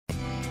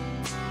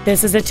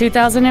This is a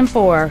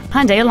 2004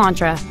 Hyundai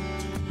Elantra.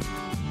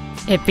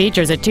 It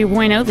features a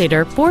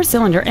 2.0-liter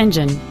four-cylinder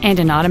engine and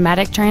an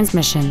automatic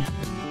transmission.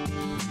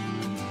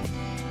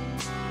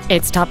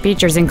 Its top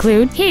features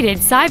include heated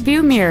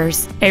side-view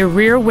mirrors, a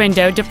rear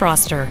window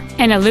defroster,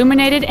 an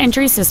illuminated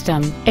entry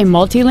system, a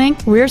multi-link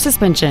rear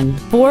suspension,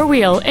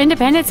 four-wheel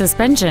independent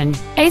suspension,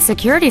 a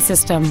security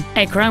system,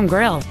 a chrome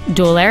grille,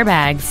 dual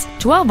airbags,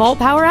 12-volt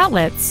power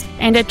outlets,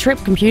 and a trip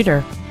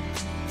computer.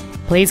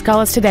 Please call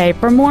us today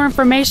for more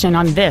information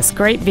on this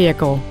great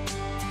vehicle.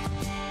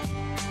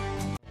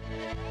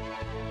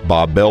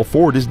 Bob Bell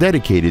Ford is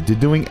dedicated to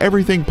doing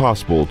everything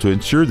possible to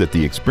ensure that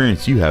the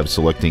experience you have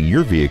selecting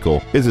your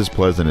vehicle is as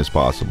pleasant as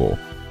possible.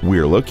 We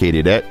are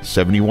located at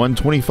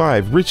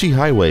 7125 Ritchie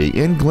Highway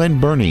in Glen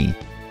Burnie.